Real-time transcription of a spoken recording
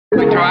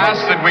To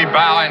ask that we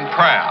bow in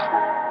prayer.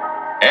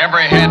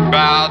 Every head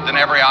bowed and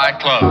every eye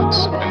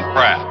closed in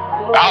prayer.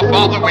 Our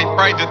Father, we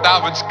pray that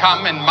thou wouldst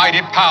come in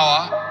mighty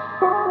power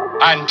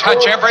and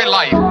touch every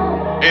life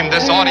in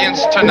this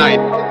audience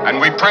tonight.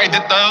 And we pray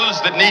that those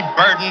that need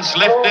burdens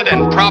lifted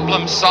and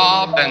problems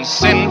solved and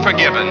sin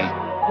forgiven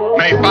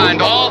may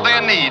find all their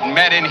need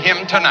met in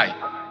him tonight.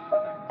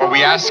 For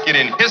we ask it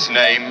in his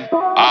name.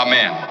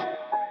 Amen.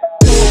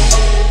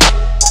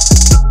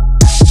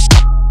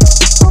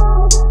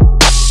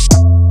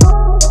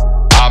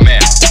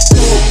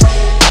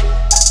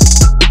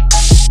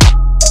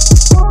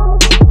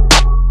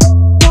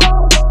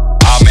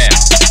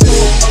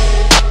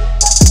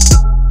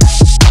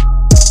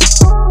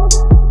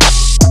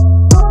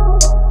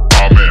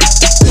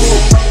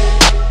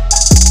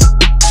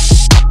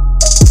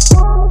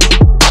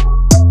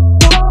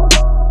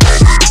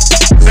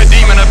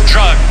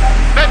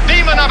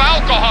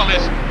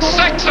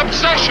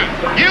 Obsession.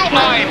 You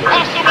are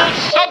impossible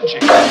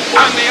subject,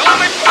 and the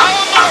only power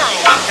in the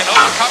world that can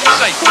overcome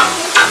Satan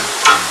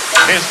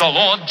is the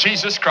Lord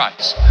Jesus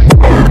Christ.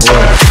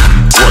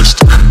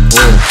 Christ,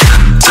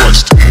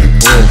 Christ,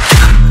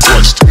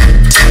 Christ,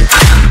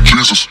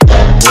 Jesus,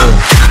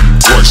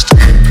 Christ,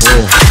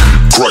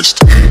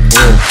 Christ,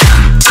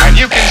 and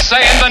you can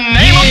say in the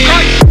name of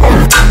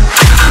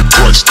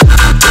Christ,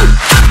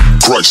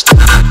 Christ,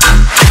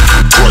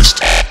 Christ,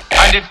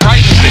 and it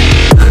frightens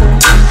him.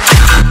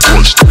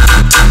 Christ,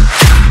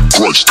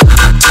 Christ.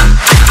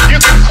 You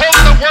can quote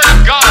the word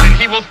of God and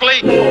he will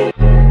flee.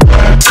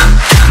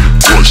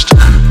 Christ,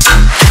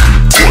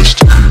 Christ,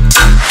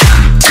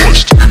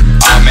 Christ.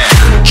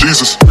 Amen.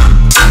 Jesus,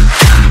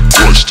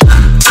 Christ,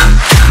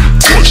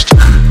 Christ.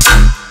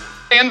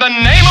 In the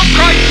name of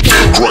Christ.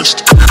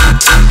 Christ.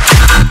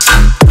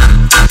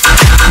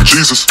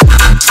 Jesus.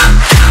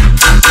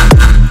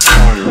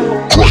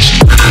 Christ.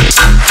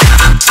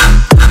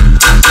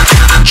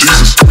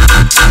 Jesus.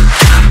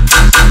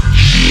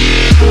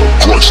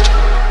 Christ.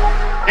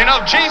 You know,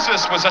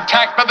 Jesus was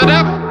attacked by the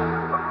devil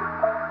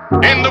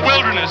in the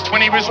wilderness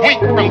when he was weak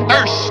from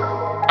thirst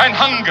and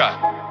hunger.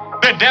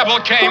 The devil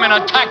came and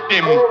attacked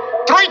him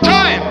 3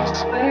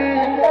 times.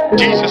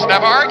 Jesus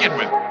never argued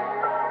with him.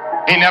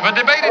 He never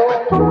debated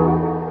with him.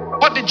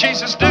 What did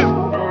Jesus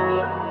do?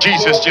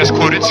 Jesus just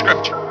quoted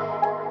scripture.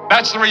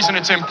 That's the reason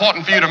it's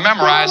important for you to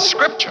memorize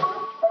scripture.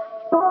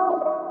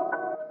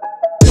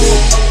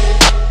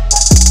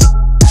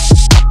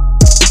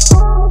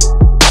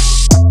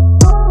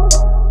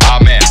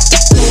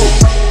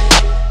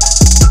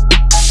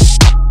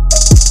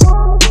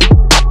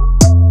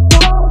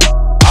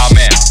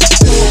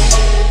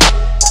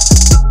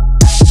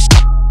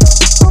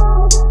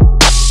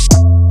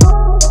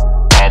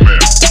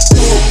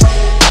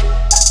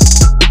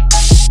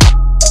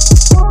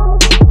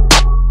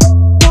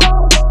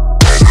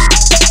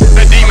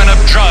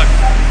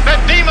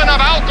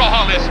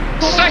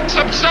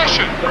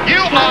 Obsession.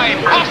 You are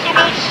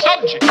impossible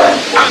subject,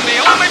 and the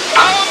only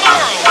power in the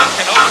world that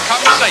can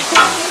overcome Satan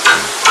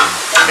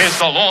is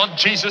the Lord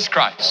Jesus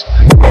Christ.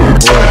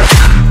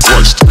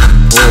 Christ,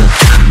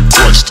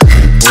 Christ,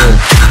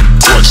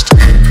 Christ,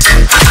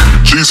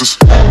 Jesus,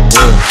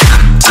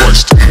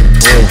 Christ,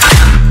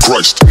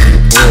 Christ,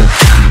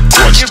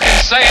 Christ. You can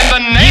say in the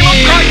name of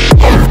Christ,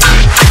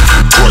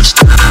 Christ,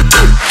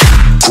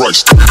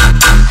 Christ,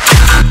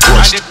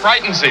 and it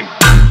frightens him.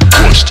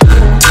 Christ,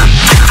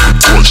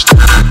 Christ,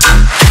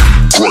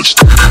 Christ,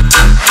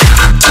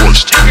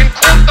 Christ. You can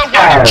quote the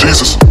word.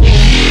 Jesus,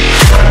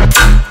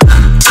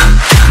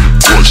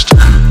 Christ,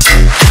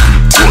 Christ,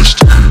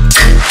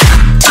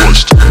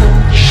 Christ,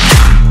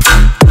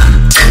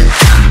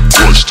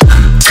 Christ,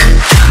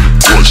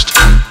 Christ.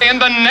 In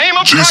the name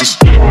of Jesus,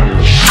 Christ.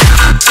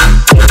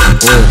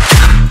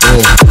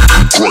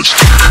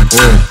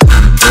 Christ.